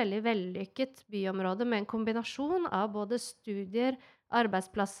egentlig et veldig vellykket byområde med en kombinasjon av både studier,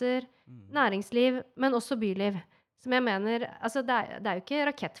 arbeidsplasser, næringsliv, men også byliv. Som jeg mener, altså det er jo ikke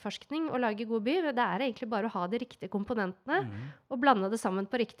rakettforskning å lage god by, det er egentlig bare å ha de riktige komponentene og blande det sammen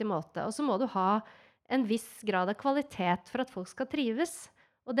på riktig måte. Og så må du ha en viss grad av kvalitet for at folk skal trives.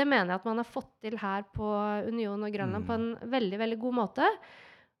 Og det mener jeg at man har fått til her på Union og Grønland på en veldig, veldig god måte.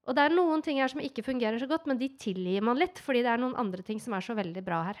 Og det er noen ting her som ikke fungerer så godt, men de tilgir man litt, fordi det er noen andre ting som er så veldig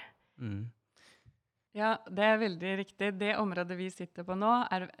bra her. Ja, det er veldig riktig. Det området vi sitter på nå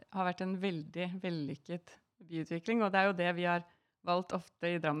har vært en veldig vellykket byutvikling, og det er jo det vi har valgt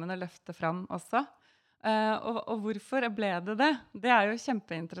ofte i Drammen å løfte fram også. Og hvorfor ble det det? Det er jo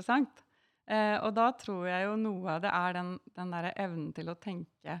kjempeinteressant. Og da tror jeg jo noe av det er den der evnen til å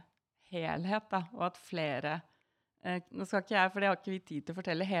tenke helhet, da, og at flere Nå skal ikke jeg, for det har ikke vi tid til å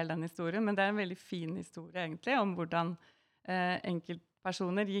fortelle hele den historien, men det en veldig fin historie egentlig, om hvordan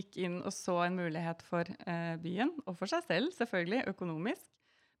enkeltpersoner gikk inn og så en mulighet for byen, og for seg selv, selvfølgelig, økonomisk.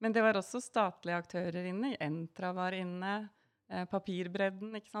 Men det var også statlige aktører inne, Entra var inne,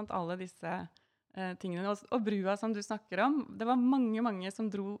 papirbredden, ikke sant, alle disse tingene. Og brua som du snakker om, det var mange som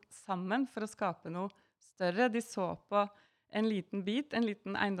dro sammen for å skape noe større. De så på en liten bit, en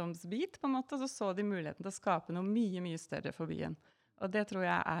liten eiendomsbit på en måte, og så de muligheten til å skape noe mye større for byen. Og det tror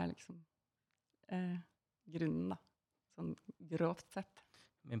jeg liksom grunnen da, sånn grovt sett.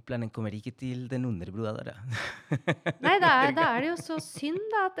 Men planen kommer ikke til den underbrua der, da. Nei, da er det jo så synd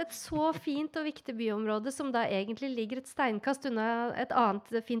da, at et så fint og viktig byområde, som da egentlig ligger et steinkast unna et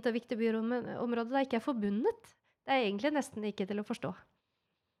annet fint og viktig byområde, da ikke forbundet. Det egentlig nesten ikke til å forstå.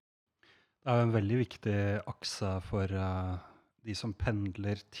 Det jo en veldig viktig akse for de som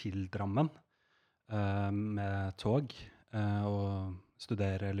pendler til Drammen med tog og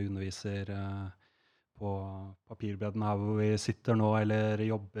studerer eller underviser på papirbredden her hvor vi sitter nå eller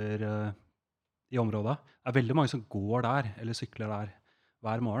jobber i området. Det veldig mange som går der eller sykler der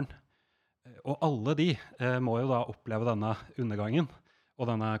hver morgen. Og alle de må jo da oppleve denne undergangen og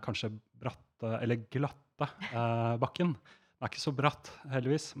denne kanskje bratte eller glatte bakken. Den ikke så bratt,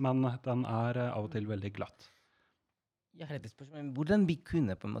 heldigvis, men den av og til veldig glatt. Jeg har et spørsmål. Hvordan vi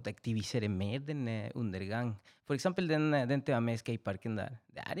kunne på en måte aktivisere mer den undergang? For eksempel den tema med skateparken der.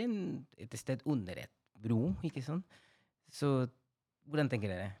 Det et sted under et bro, ikke sant? Så hvordan tenker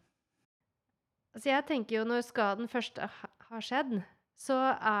dere? Altså jeg tenker jo når skaden først har skjedd, så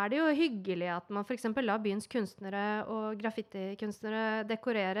det jo hyggelig at man for eksempel lar byens kunstnere og graffitikunstnere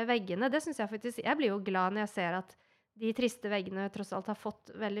dekorere veggene. Det synes jeg faktisk, jeg blir jo glad når jeg ser at de triste veggene tross alt har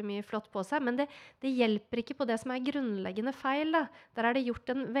fått veldig mye flott på seg, men det hjelper ikke på det som grunnleggende feil da. Der det gjort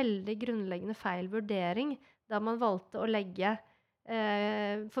en veldig grunnleggende feil vurdering da man valgte å legge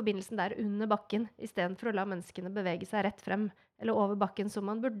forbindelsen der under bakken, I stedet for å la menneskene bevege seg rett frem eller over bakken som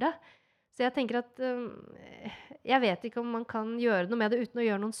man burde. Så jeg tenker at jeg vet ikke om man kan gjøre noe med det uten å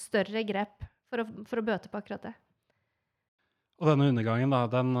gjøre noen større grep for å bøte på akkurat det. Og denne undergangen da,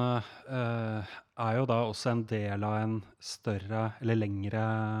 den jo da også en del av en større eller lengre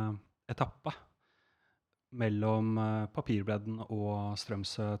etappe mellom papirbredden og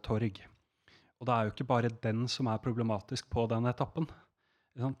Strømsø torg. Og det jo ikke bare den som problematisk på den etappen.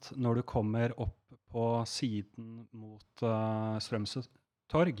 Ikke sant? Når du kommer opp på siden mot Strømsø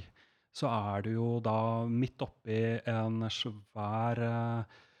torg, så du jo da midt oppi en svær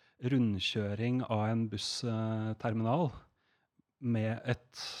rundkjøring av en bussterminal, med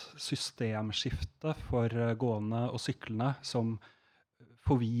et systemskifte for gående og syklende som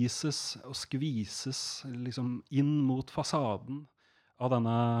forvises og skvises liksom inn mot fasaden av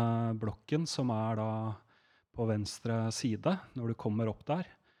denne blokken som da på venstre side når du kommer opp der.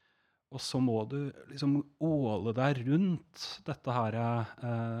 Og så må du liksom åle deg rundt dette her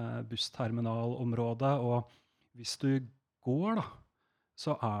bussterminalområdet, og hvis du går da,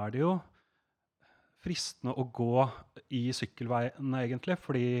 så det jo fristende å gå I sykkelveien egentlig,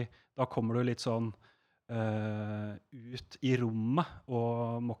 fordi da kommer du litt sånn ut I rommet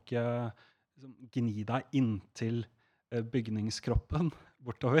og må ikke liksom, gni deg inntil bygningskroppen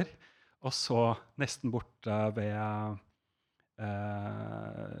bortover, og så nesten borte ved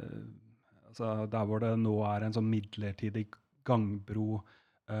altså der hvor det nå en sånn midlertidig gangbro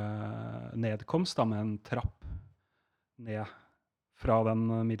nedkomst da, med en trapp ned fra den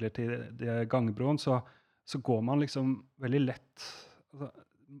midlertidige gangbroen, så går man liksom veldig lett. Altså,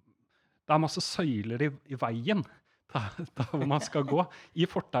 det masse søyler I veien der hvor man skal gå, I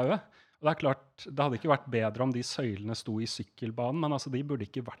fortauet. Og det klart, det hadde ikke vært bedre om de søylene sto I sykkelbanen, men altså, de burde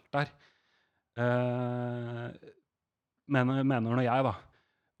ikke vært der. Mener nå jeg da.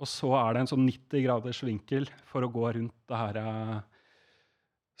 Og så det en sånn 90 graders vinkel for å gå rundt det her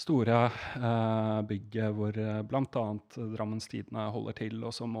store bygget hvor blant annet Drammens Tidende holder til,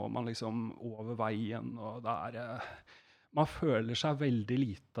 og så må man liksom over veien, og det man føler seg veldig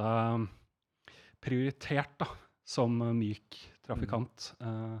lite prioritert da, som myk trafikant.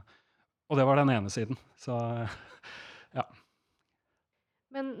 Og det var den ene siden, så ja.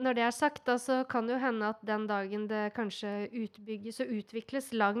 Men når det sagt, da, så kan det jo hende at den dagen det kanskje utbygges og utvikles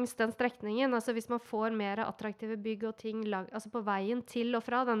langs den strekningen, altså hvis man får mer attraktive bygg og ting altså på veien til og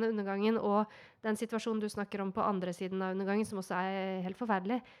fra denne undergangen, og den situasjonen du snakker om på andre siden av undergangen, som også helt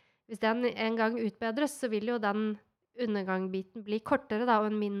forferdelig, hvis den en gang utbedres, så vil jo den undergangbiten bli kortere da,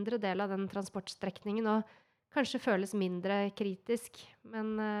 og en mindre del av den transportstrekningen, og kanskje føles mindre kritisk,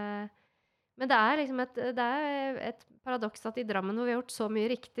 men det liksom det et paradoks at I Drammen hvor vi har gjort så mye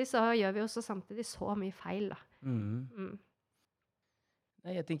riktig, så gjør vi også samtidig så mye feil da.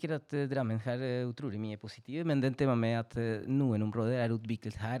 Nei, jeg tenker at Drammen har utrolig mye positivt, men den tema med at noen områder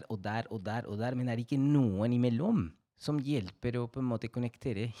utviklet her og der og der og der, men ikke noen imellom som hjelper å på en måte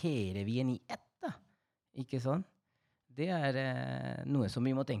konnektere hele byen i ett, da. Ikke sånn? Det noe som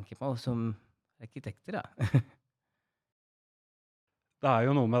vi må tenke på som arkitekter, da. Det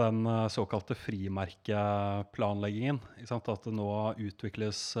jo noe med den såkalte frimerkeplanleggingen, ikke sant? At det nå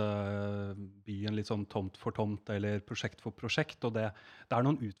utvikles byen litt sånn tomt for tomt eller prosjekt for prosjekt, og det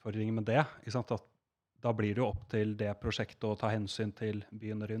noen utfordringer med det, ikke sant? At da blir det jo opp til det prosjektet å ta hensyn til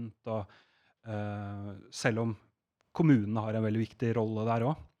byen rundt, og selv om kommunene har en veldig viktig rolle der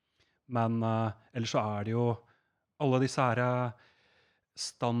også, men ellers så det jo alle disse her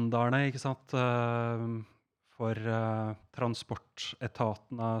standardene, ikke sant? For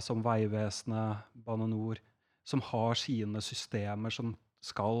transportetatene som Veivesenet, Bane Nor, som har sine systemer som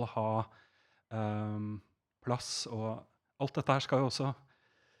skal ha plass, og alt dette her skal jo også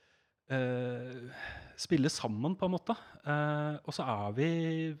spille sammen på en måte. Og så vi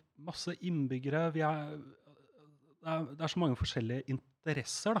masse innbyggere, det så mange forskjellige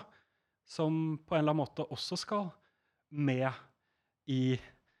interesser da, som på en eller annen måte også skal med i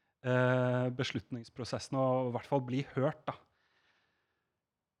beslutningsprosessen og i hvert fall bli hørt da.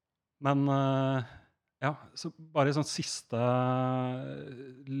 Men ja, så bare sånn siste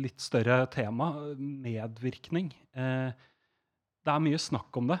litt større tema, medvirkning. Det mye snakk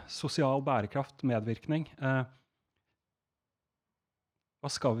om det, sosial bærekraft, medvirkning. Hva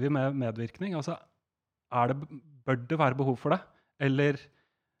skal vi med medvirkning? Altså, bør det være behov for det? Eller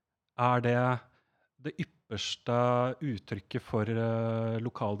det ypperste uttrykket for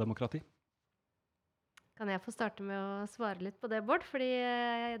lokaldemokrati? Kan jeg få starte med å svare litt på det, Bård? Fordi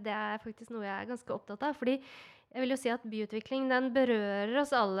det faktisk noe jeg ganske opptatt av. Fordi jeg vil jo si at byutvikling, den berører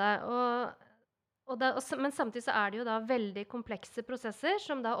oss alle. Men samtidig så det jo da veldig komplekse prosesser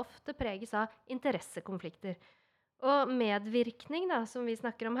som da ofte preges av interessekonflikter. Og medvirkning da, som vi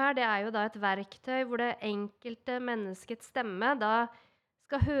snakker om her, det jo da et verktøy hvor det enkelte menneskets stemme da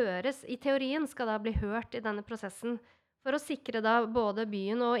skal høres, i teorien skal da bli hørt i denne prosessen, for å sikre da både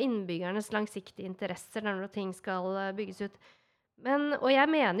byen og innbyggernes langsiktige interesser når ting skal bygges ut. Og jeg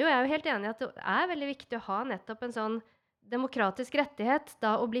mener jo, jeg jo helt enig i at det veldig viktig å ha nettopp en sånn demokratisk rettighet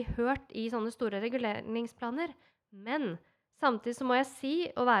da å bli hørt i sånne store reguleringsplaner. Men samtidig så må jeg si,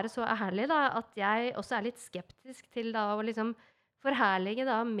 og være så ærlig da, at jeg også litt skeptisk til da å liksom forherlige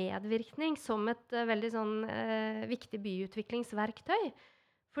da medvirkning som et veldig sånn viktig byutviklingsverktøy.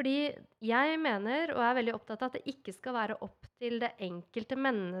 Fordi jeg mener, og veldig opptatt av at det ikke skal være opp til det enkelte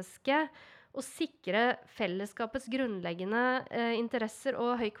mennesket å sikre fellesskapets grunnleggende interesser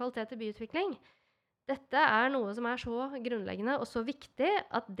og høy kvalitet i byutvikling. Dette noe som så grunnleggende og så viktig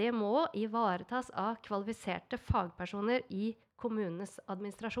at det må ivaretas av kvalifiserte fagpersoner i kommunenes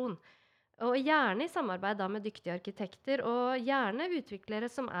administrasjon. Og gjerne i samarbeid da med dyktige arkitekter, og gjerne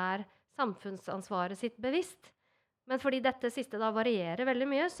utviklere som samfunnsansvaret sitt bevisst. Men fordi dette siste da varierer veldig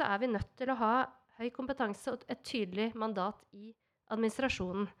mye, så vi nødt til å ha høy kompetanse og et tydelig mandat i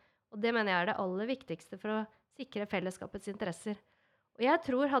administrasjonen. Og det mener jeg det aller viktigste for å sikre fellesskapets interesser. Og jeg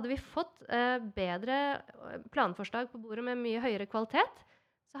tror hadde vi fått bedre planforslag på bordet med mye høyere kvalitet,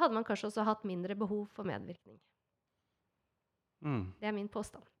 så hadde man kanskje også hatt mindre behov for medvirkning. Det min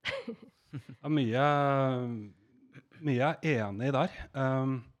påstand. Mye enig der.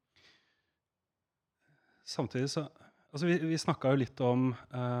 Samtidig så, altså vi snakket jo litt om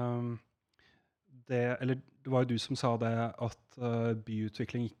det, eller det var jo du som sa det, at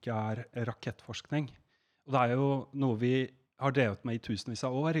byutvikling ikke rakettforskning. Og det jo noe vi har drevet med i tusenvis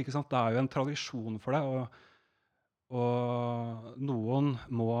av år, ikke sant? Det jo en tradisjon for det, og noen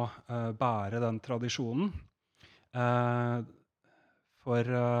må bære den tradisjonen. For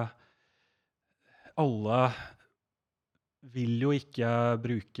alle vil jo ikke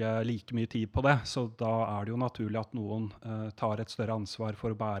bruke like mye tid på det, så da det jo naturlig at noen tar et større ansvar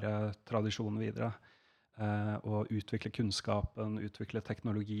for å bære tradisjonen videre, og utvikle kunnskapen, utvikle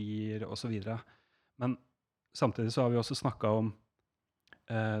teknologier og så videre. Men samtidig så har vi også snakket om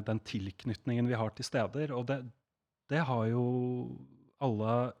den tilknytningen vi har til steder, og det har jo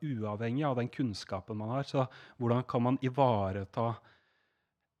alle uavhengig av den kunnskapen man har, så hvordan kan man ivareta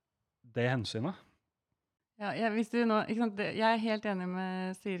det hensynet? Ja, jeg helt enig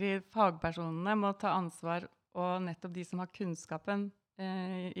med Siri. Fagpersonene må ta ansvar, og nettopp de som har kunnskapen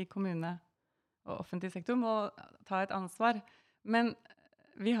i kommune og offentlig sektor må ta et ansvar. Men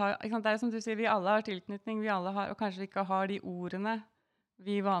vi har, det som du sier, vi alle har tilknytning, vi alle har, og kanskje vi ikke har de ordene,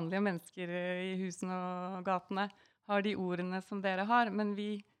 vi vanlige mennesker i husene og gatene, har de ordene som dere har, men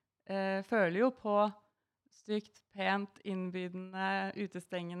vi føler jo på stygt, pent, innbydende,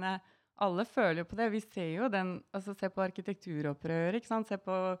 utestengende. Alle føler jo på det. Vi ser jo den, altså se på arkitekturopprør, ikke sant? Se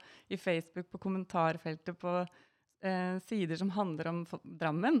på i Facebook, på kommentarfeltet, på sider som handler om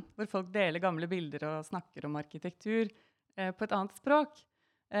Drammen, hvor folk deler gamle bilder og snakker om arkitektur på et annet språk.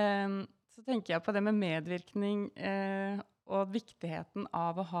 Så tenker jeg på det med medvirkning og viktigheten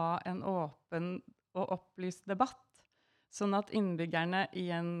av å ha en åpen og opplyst debatt, sånn at innbyggerne i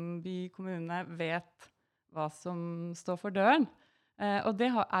en by, kommune, vet hva som står for døren. Og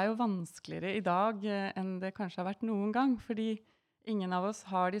det er jo vanskeligere i dag enn det kanskje har vært noen gang, fordi ingen av oss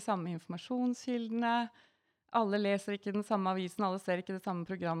har de samme informasjonskildene, alle leser ikke den samme avisen, alle ser ikke det samme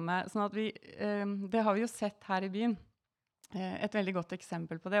programmet, sånn at det har vi jo sett her i byen. Et veldig godt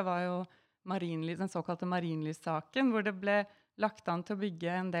eksempel på det var jo den såkalte marinlyssaken, hvor det ble lagt an til å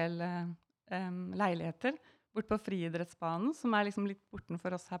bygge en del leiligheter bort på friidrettsbanen, som liksom litt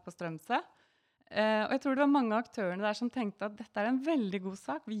bortenfor oss her på Strømsø. Og jeg tror det var mange av aktørene der som tenkte at dette en veldig god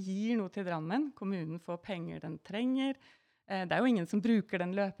sak. Vi gir noe til Drammen, kommunen får penger den trenger. Det jo ingen som bruker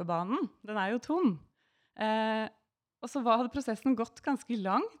den løpebanen, den jo tom. Og så hadde prosessen gått ganske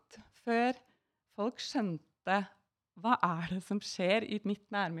langt før folk skjønte hva det som skjer i mitt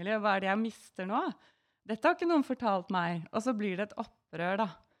nærmiljø? Hva det jeg mister nå? Dette har ikke noen fortalt meg. Og så blir det et opprør da.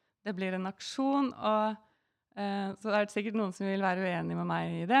 Det blir en aksjon, og så det sikkert noen som vil være uenige med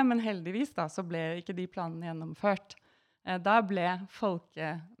meg i det, men heldigvis da, så ble ikke de planene gjennomført. Da ble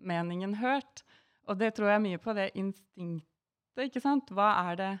folkemeningen hørt, og det tror jeg mye på det instinktet, ikke sant? Hva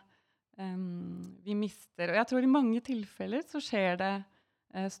det vi mister? Og jeg tror i mange tilfeller så skjer det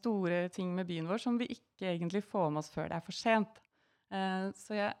store ting med byen vår som vi ikke egentlig får med oss før det for sent.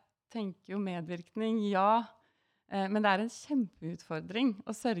 Så jeg tenker jo medvirkning, ja, men det en kjempeutfordring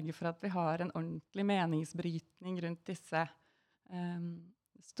å sørge for at vi har en ordentlig meningsbrytning rundt disse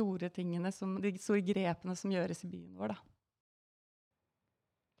store tingene, de store grepene som gjøres i byen vår da.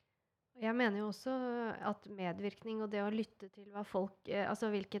 Jeg mener jo også at medvirkning og det å lytte til hva folk, altså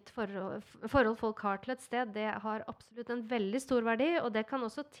hvilket forhold folk har til et sted, det har absolutt en veldig stor verdi, og det kan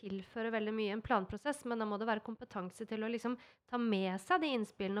også tilføre veldig mye en planprosess, men da må det være kompetanse til å liksom ta med seg de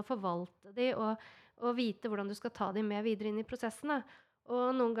innspillene og forvalte de, og vite hvordan du skal ta de med videre inn i prosessene.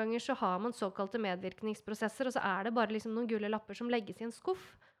 Og noen ganger så har man såkalte medvirkningsprosesser, og så det bare liksom noen gule lapper som legges i en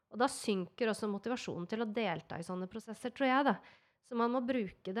skuff, og da synker også motivasjonen til å delta i sånne prosesser, tror jeg da. Så man må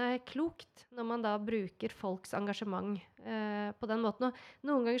bruke det klokt når man da bruker folks engasjement på den måten. Og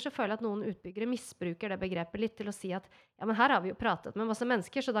noen ganger så føler jeg at noen utbyggere misbruker det begrepet litt til å si at ja, men her har vi jo pratet med masse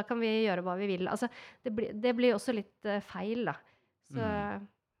mennesker, så da kan vi gjøre hva vi vil. Altså, det blir også litt feil da. Så,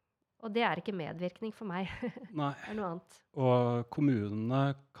 og det ikke medvirkning for meg. Nei. Det noe annet. Og kommunene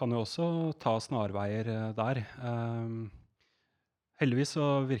kan jo også ta snarveier der. Heldigvis så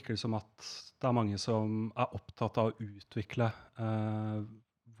virker det som at det mange som opptatt av å utvikle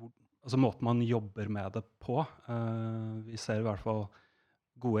altså måten man jobber med det på. Vi ser i hvert fall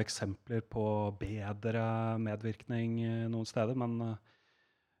gode eksempler på bedre medvirkning noen steder, men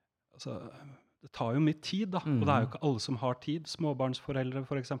altså, det tar jo mye tid da, og det jo ikke alle som har tid. Småbarnsforeldre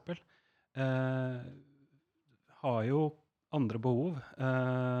for eksempel har jo andre behov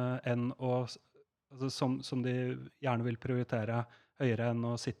enn altså, som de gjerne vil prioritere høyere enn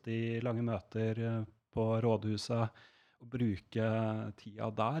å sitte i lange møter på rådhuset og bruke tida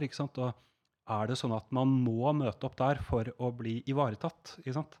der, ikke sant? Og det sånn at man må møte opp der for å bli ivaretatt,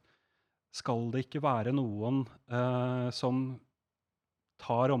 ikke sant? Skal det ikke være noen som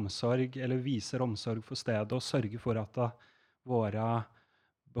tar omsorg eller viser omsorg for stedet og sørger for at våre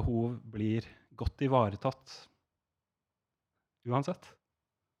behov blir godt ivaretatt uansett?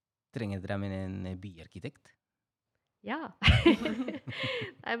 Trenger Drammen en byarkitekt? Ja.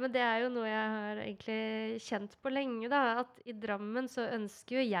 Nei, men det jo noe jeg har egentlig kjent på lenge da, at i Drammen så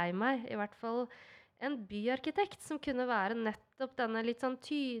ønsker jo jeg meg i hvert fall en byarkitekt som kunne være nettopp denne litt sånn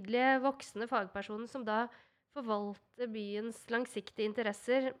tydelige, voksne fagpersonen som da forvalter byens langsiktige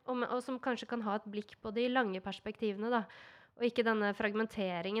interesser, og som kanskje kan ha et blikk på de lange perspektivene da, og ikke denne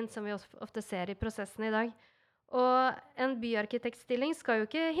fragmenteringen som vi ofte ser i prosessen i dag. Og en byarkitektstilling skal jo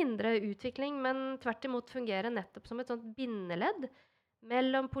ikke hindre utvikling, men tvert imot fungere nettopp som et sånt bindeledd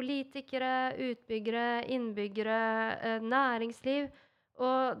mellom politikere, utbyggere, innbyggere, næringsliv,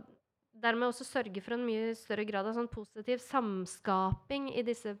 og dermed også sørge for en mye større grad av sånn positiv samskaping i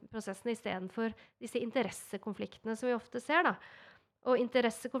disse prosessene, i stedet for disse interessekonfliktene som vi ofte ser da. Og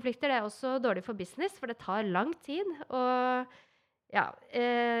interessekonflikter også dårlig for business, for det tar lang tid, og ja,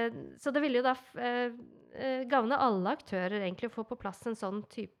 så det vil jo da gagne alle aktører egentlig å få på plass en sånn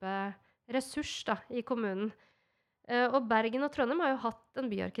type ressurs da, i kommunen. Og Bergen og Trondheim har jo hatt en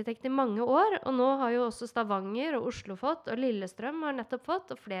byarkitekt i mange år, og nå har jo også Stavanger og Oslo fått, og Lillestrøm har nettopp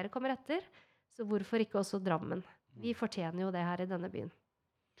fått, og flere kommer etter. Så hvorfor ikke også Drammen? Vi fortjener jo det her i denne byen.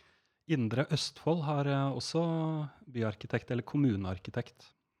 Indre Østfold har også byarkitekt, eller kommunearkitekt.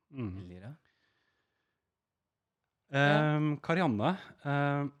 Veldig bra. Karianne,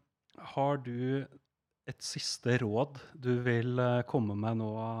 har du et siste råd du vil komme med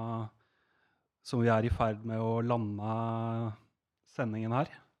nå, som vi er i ferd med å lande sendingen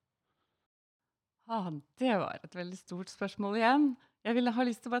her? Det var et veldig stort spørsmål igjen. Jeg ville ha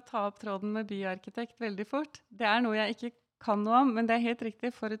lyst til å bare ta opp tråden med byarkitekt veldig fort. Det er noe jeg ikke kan noe om, men det er helt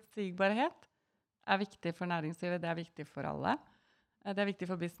riktig. Forutsigbarhet er viktig for næringslivet, det er viktig for alle. Det er viktig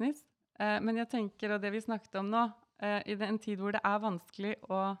for business. Men jeg tenker, og det vi snakket om nå, i en tid hvor det er vanskelig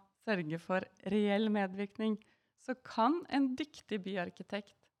å sørge for reell medvirkning, så kan en dyktig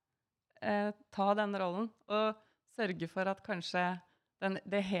byarkitekt ta den rollen og sørge for at kanskje den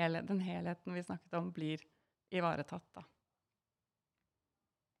helheten vi snakket om blir ivaretatt da.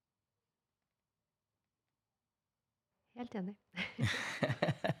 Helt enig.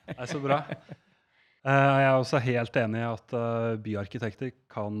 Det er så bra. Jeg er også helt enig i at byarkitekter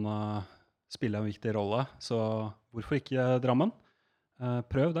kan spille en viktig rolle, så hvorfor ikke Drammen?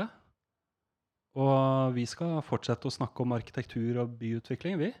 Prøv det. Og vi skal fortsette å snakke om arkitektur og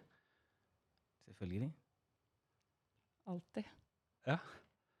byutvikling, vi. Selvfølgelig. Alltid. Ja.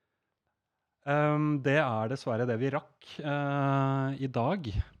 Det er dessverre det vi rakk i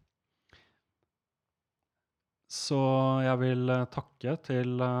dag. Så jeg vil takke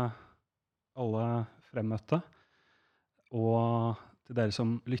til alle fremmøtte, og til dere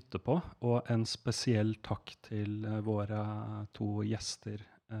som lytter på, og en spesiell takk til våre 2 gjester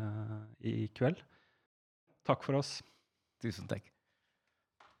i kveld. Takk for oss. Tusen takk.